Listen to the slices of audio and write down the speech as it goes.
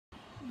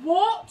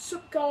What's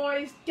up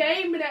guys,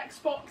 Game and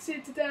Xbox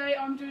here today.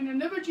 I'm doing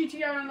another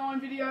GTA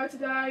Online video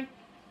today.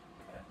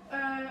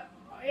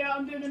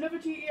 I'm doing another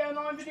GTA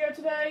Online video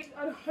today.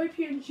 I hope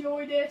you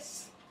enjoy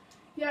this.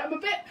 I'm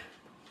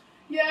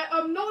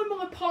not in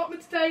my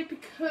apartment today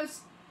because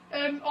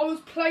I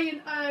was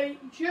playing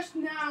just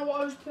now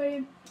I was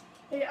playing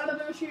a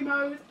anniversary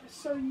mode,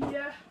 so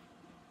yeah,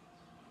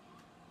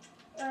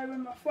 with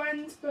my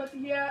friends, but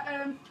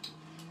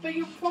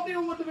you probably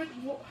all wondering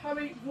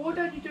why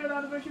don't you do an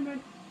anniversary mode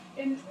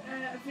in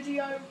a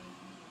video?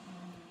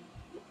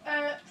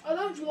 I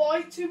don't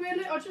like to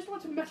really, I just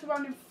like to mess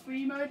around in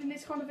free mode in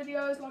these kind of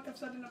videos like I've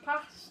said in the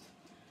past.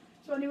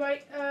 So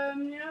anyway, let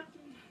me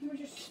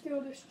just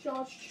steal this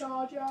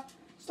charger,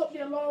 stop the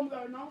alarm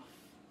going off.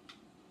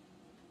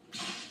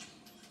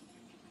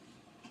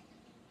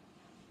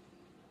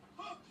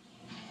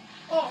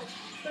 Oh,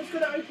 that's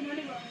going to open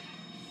anyway.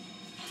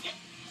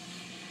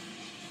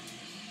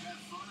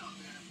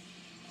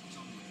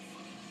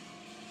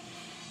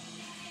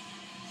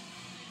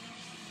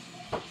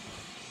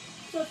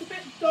 So it's a bit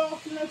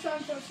dark and no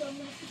sunshine, so I'm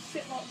going to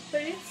sit like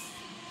this.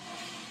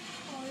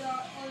 Oh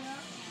yeah.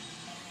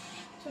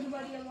 Turn the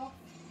radio off.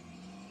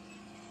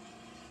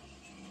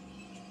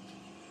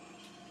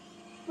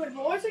 Wait,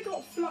 why has it got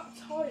a flat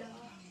tyre?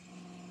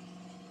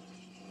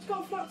 It's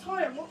got a flat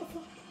tyre, what the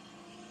fuck?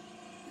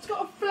 It's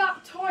got a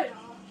flat tyre.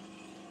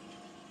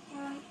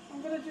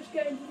 I'm going to just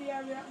get into the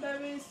area.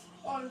 There's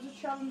a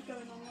challenge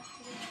going on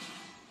actually.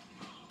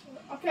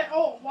 Okay,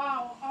 oh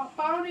wow, a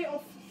bounty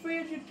of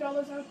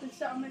 $300 has been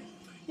set on me.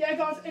 Yeah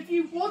guys, if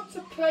you want to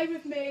play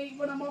with me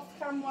when I'm off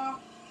camera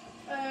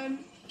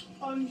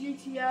on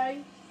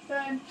GTA,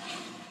 then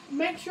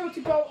make sure to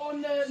go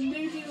on the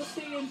new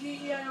DLC and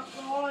GTA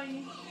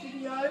Online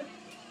video,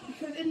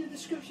 because in the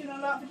description of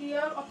that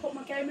video I put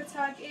my gamer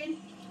tag in.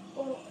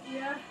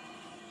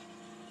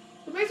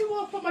 The reason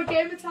why I put my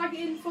gamer tag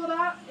in for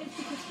that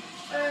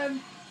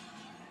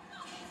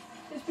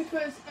is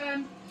because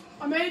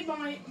I made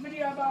my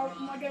video about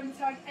my gamer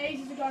tag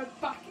ages ago,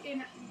 back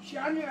in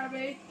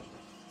January.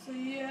 So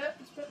yeah,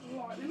 it's a bit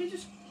light. Let me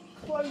just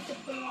close the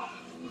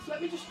blinds.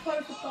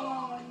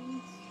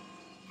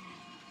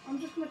 I'm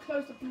just going to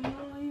close the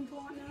blinds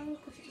right now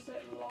because it's a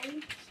bit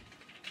light.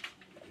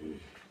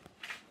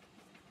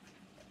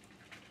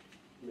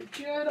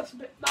 Good, that's a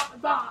bit better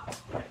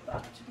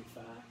to be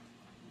fair.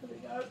 There we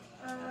go.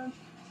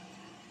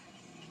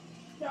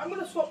 I'm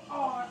going to swap.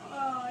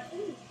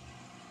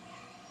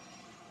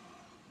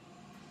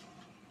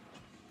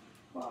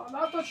 Well,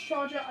 that Dodge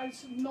Charger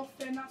is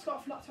nothing. That's got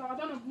a flat tire. I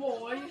don't know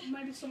why.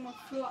 Maybe someone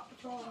flat the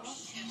tire.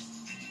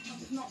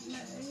 It's not me.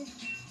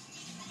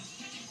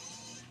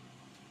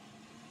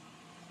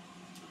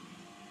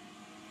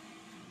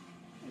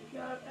 There we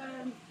go.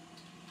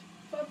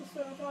 Further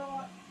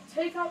server.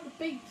 Take out the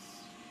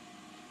beast.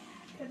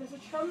 Okay, there's a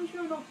challenge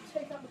going on to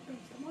take out the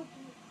beast. I might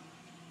do it.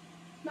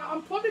 Now,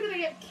 I'm probably going to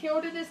get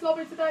killed in this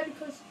lobby today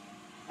because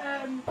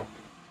I'm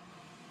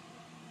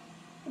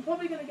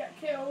probably going to get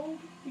killed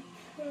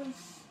because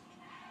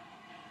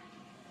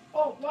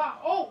oh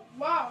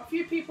wow, a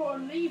few people are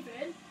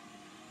leaving.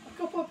 A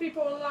couple of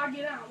people are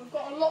lagging out. We've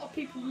got a lot of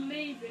people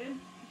leaving,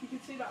 if you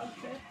can see that on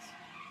the bit.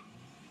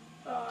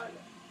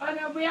 And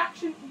a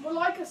reaction, well,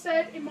 like I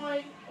said in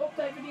my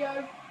update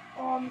video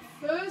on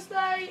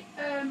Thursday,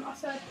 I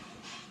said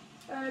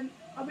a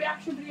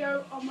reaction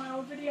video of my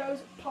old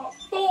videos, part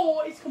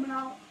 4 is coming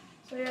out.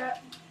 So yeah,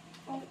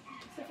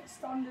 it's a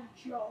standard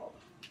job.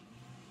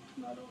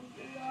 No, I don't want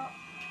to do that.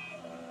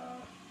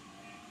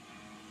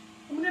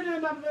 I'm going to do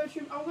another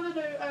version. I'm going to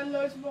do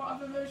loads of more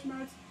other version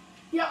modes.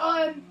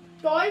 Yeah,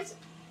 guys,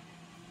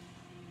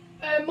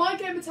 my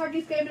gamer tag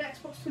is Game and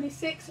Xbox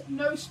 26,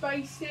 no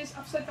spaces.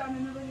 I've said that in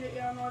another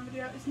online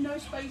video. It's no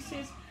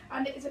spaces,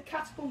 and it is a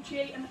capital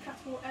G and a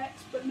capital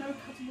X, but no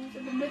capitals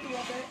in the middle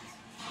of it.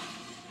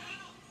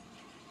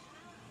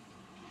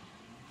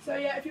 So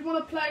yeah, if you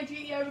want to play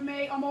GTA with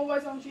me, I'm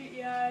always on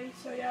GTA.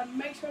 So yeah,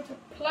 make sure to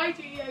play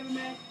GTA with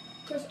me,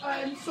 because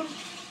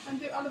and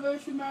do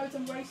anniversary modes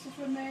and races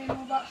with me and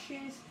all that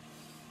shit,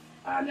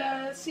 and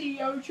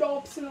CEO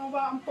jobs and all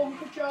that, and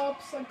bunker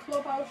jobs and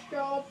clubhouse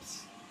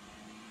jobs.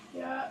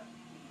 Yeah.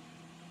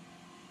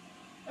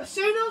 As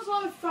soon as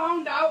I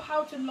found out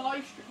how to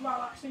live stream,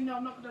 well actually no,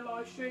 I'm not going to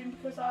live stream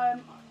because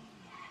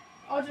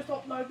I'll just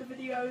upload the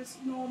videos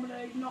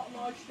normally, not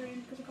live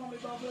stream because I can't be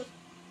bothered.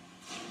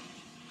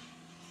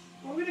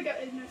 I'm going to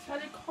get in this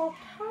helicopter.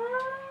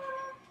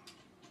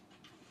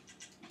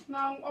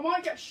 Now, I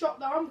might get shot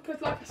down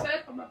because, like I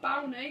said, I'm a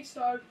bounty,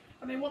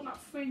 and they want that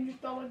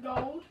 $300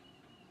 gold.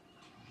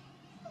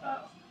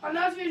 And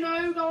as you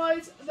know,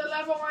 guys, the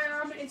level I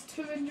am is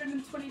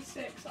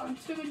 226. I'm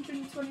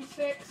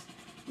 226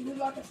 because,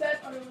 like I said,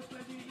 I always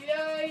play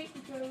GTA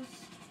because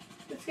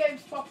this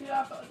game's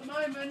popular, but at the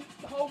moment,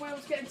 the whole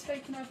world's getting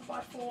taken over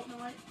by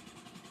Fortnite.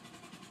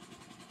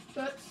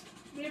 But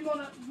we don't want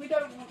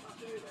that,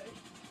 do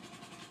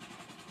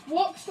we?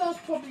 Rockstar's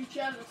probably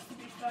jealous, to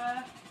be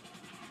fair.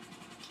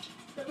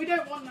 But we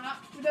don't want that.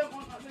 We don't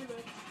want that, do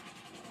we?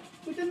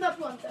 We've done that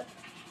one then.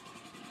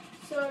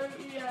 So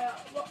yeah,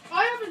 well,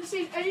 I haven't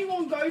seen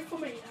anyone go for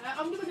me yet.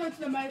 I'm gonna go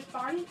to the Mayor's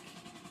Bank.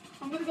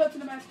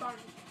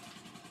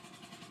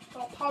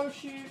 Got a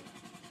parachute.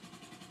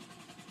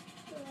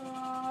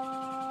 Yeah.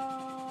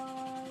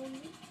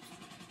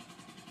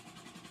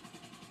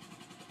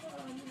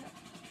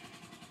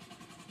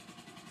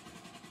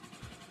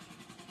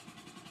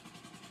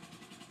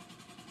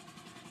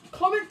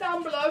 Comment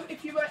down below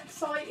if you are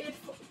excited.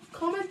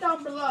 Comment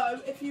down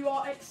below if you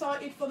are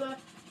excited for the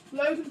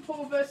Logan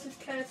Paul versus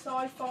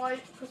KSI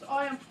fight, because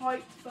I am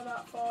hyped for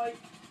that fight.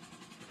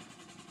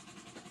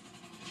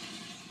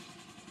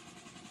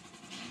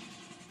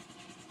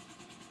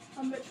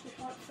 I'm literally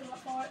hyped for that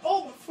fight.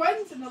 Oh, my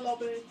friend's in the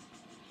lobby.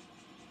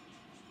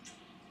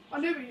 I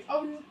knew he.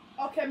 Oh,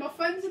 okay, my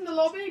friend's in the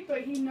lobby,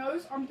 but he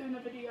knows I'm doing a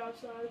video,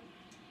 so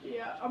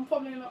yeah, I'm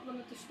probably not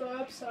going to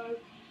disturb. So,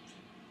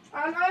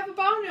 and I have a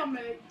bounty on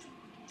me.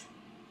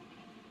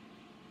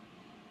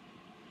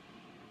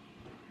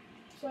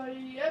 So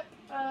yep,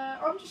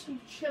 I'm just going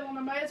to chill on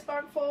the Mayor's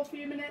Bank for a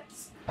few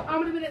minutes. How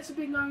many minutes have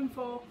we been going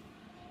for?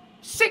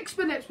 6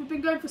 minutes. We've been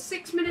going for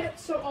 6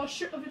 minutes, so I'll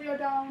shut the video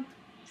down.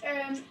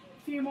 A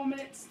few more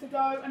minutes to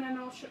go, and then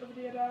I'll shut the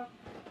video down.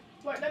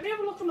 Wait, let me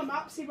have a look on the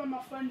map, see where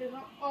my friend is.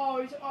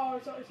 Oh, he's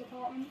at his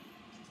apartment.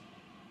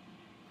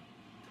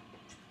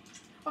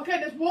 Okay,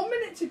 there's 1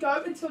 minute to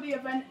go until the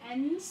event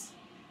ends.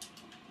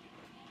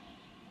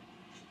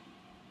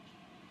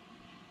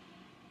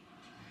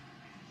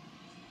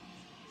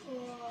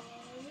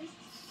 Right.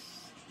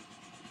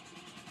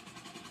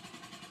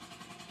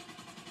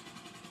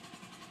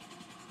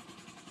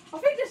 I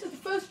think this is the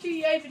first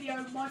GEA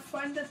video my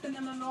friend has been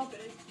in the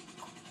lobby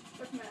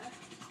with me.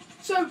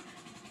 So,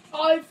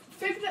 I've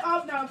figured it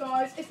out now,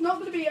 guys. It's not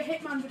going to be a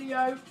Hitman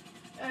video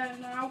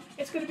now.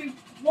 It's going to be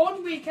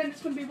one weekend,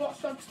 it's going to be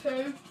Watch Dogs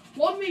 2.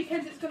 One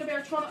weekend, it's going to be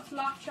a Try Not to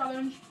Laugh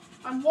challenge.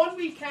 And one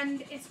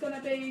weekend, it's going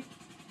to be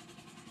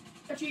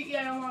a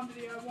GTA Online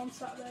video, one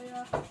Saturday,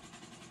 yeah.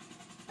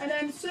 And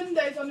then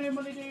Sundays, I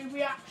normally do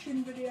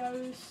reaction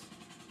videos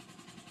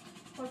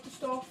of the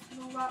stuff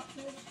and all that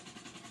shit.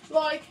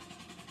 Like,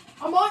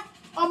 I might,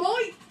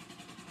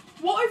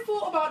 what I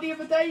thought about the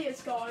other day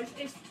is, guys,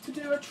 is to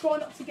do a Try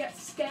Not to Get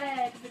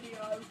Scared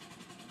video.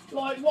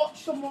 Like,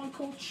 watch someone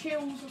called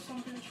Chills or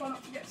something and try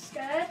not to get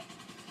scared.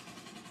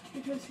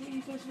 Because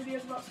he does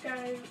videos about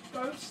scary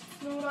ghosts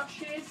and all that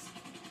shit.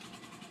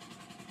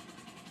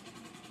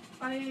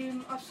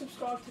 And I've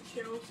subscribed to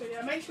Chills, so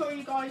yeah, make sure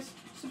you guys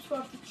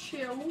subscribe to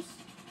Chills.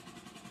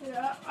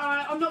 Yeah,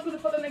 I'm not going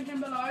to put the link in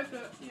below,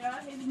 but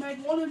yeah, he's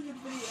made 100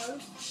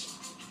 videos.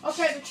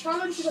 Okay, the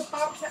challenge is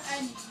about to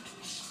end.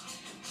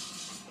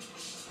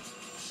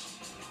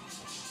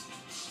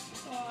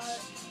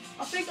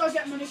 I think I'll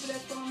get money for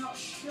this, but I'm not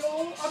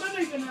sure. I don't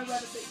even know where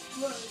the big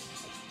blue.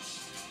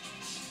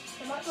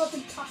 So that goes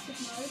in passive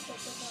mode, so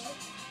that's okay.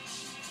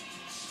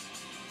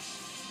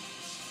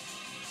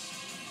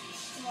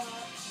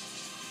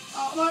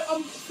 Right.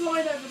 I'm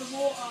flying over the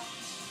water.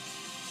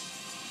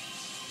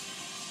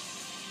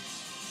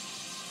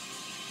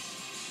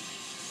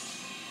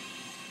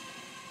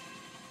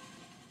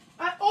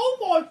 Oh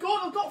my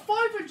god, I've got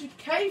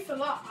 500k for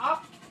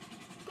that.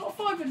 Got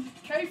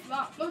 500k for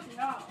that, bloody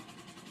hell.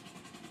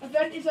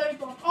 Event is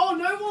over. Oh,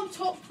 no one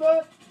took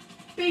the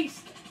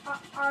beast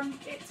and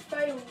it's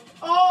failed.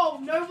 Oh,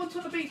 no one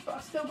took the beast, but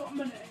I still got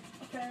money.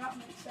 Okay, that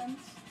makes sense.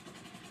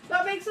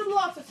 That makes a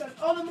lot of sense.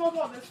 Oh my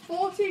god, there's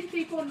 14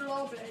 people in the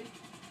lobby.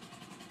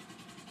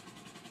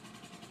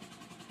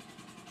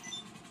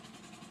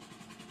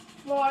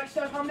 Right,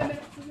 so how many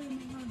minutes have we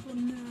been going for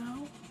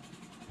now?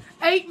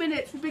 8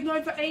 minutes. We've been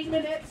going for 8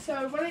 minutes,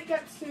 so when it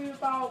gets to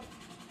about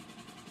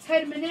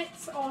 10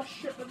 minutes, I'll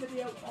shut the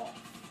video off.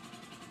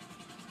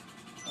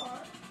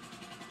 Alright.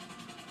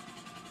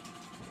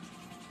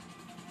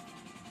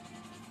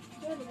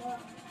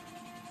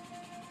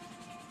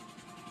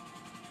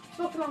 He's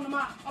looking on the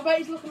map. I bet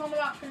he's looking on the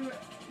map.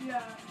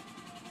 Yeah.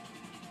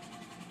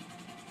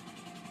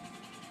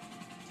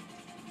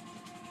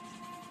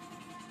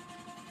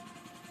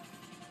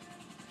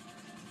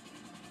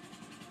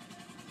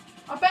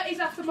 I bet he's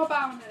after my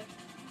bounty.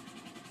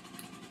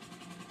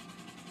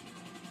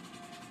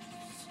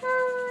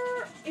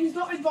 He's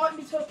not inviting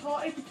me to a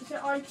party because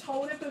I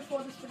told him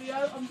before this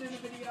video I'm doing a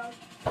video.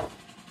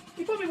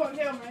 He probably won't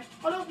hear me.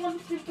 I don't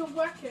want him to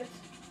wreck it.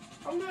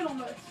 I'm going on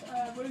this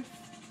roof.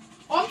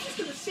 I'm just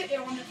going to sit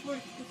here on this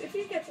roof because if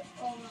he gets it...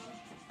 Oh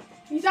no.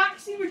 He's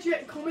actually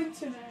legit coming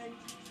to me.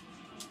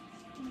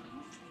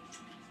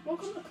 What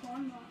can I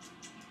climb that?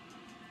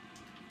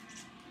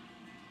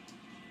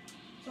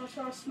 Shall I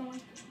try a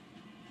snipe?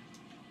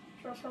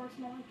 Shall I try a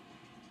snipe?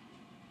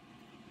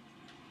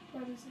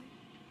 Where is he?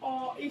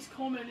 Oh, he's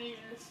coming, he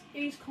is.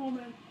 He's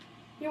coming.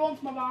 He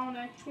wants my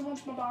bounty. He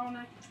wants my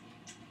bounty.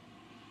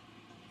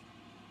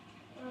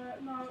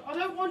 No, I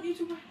don't want you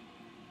to...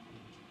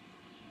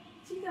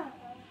 See that?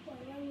 Wait,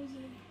 where is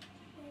he?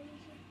 Where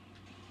is he?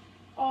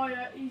 Oh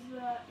yeah, he's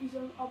there.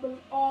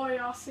 Oh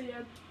yeah, I see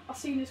him. I've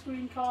seen his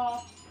green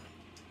car.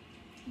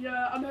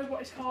 Yeah, I know what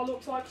his car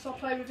looks like because I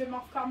play with him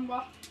off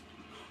camera.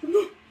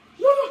 No!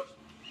 No!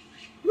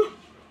 No!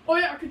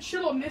 could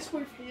chill on this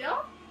roof here.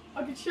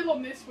 I could chill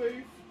on this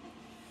roof.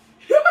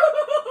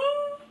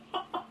 I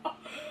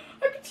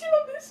could chill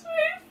on this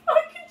roof.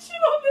 I could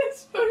chill on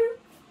this roof.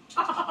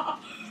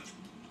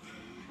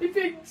 He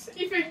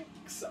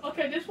thinks,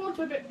 okay, this one's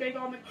a bit big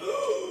on me.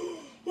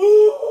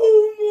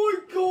 Oh my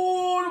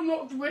god, I'm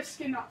not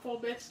risking that for a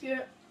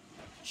biscuit.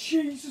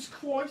 Jesus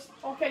Christ.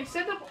 Okay,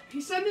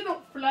 he's sending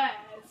up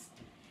flares.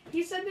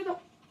 He's sending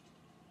up.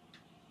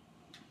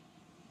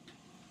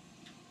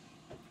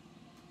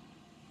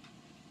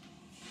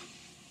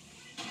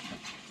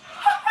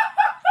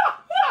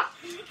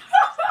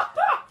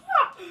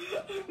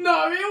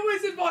 No, he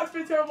always invites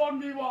me to a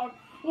 1v1.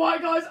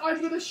 Right guys, I'm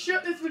going to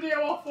shut this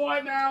video off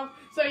right now.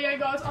 So yeah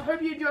guys, I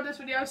hope you enjoyed this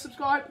video.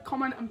 Subscribe,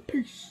 comment and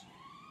peace.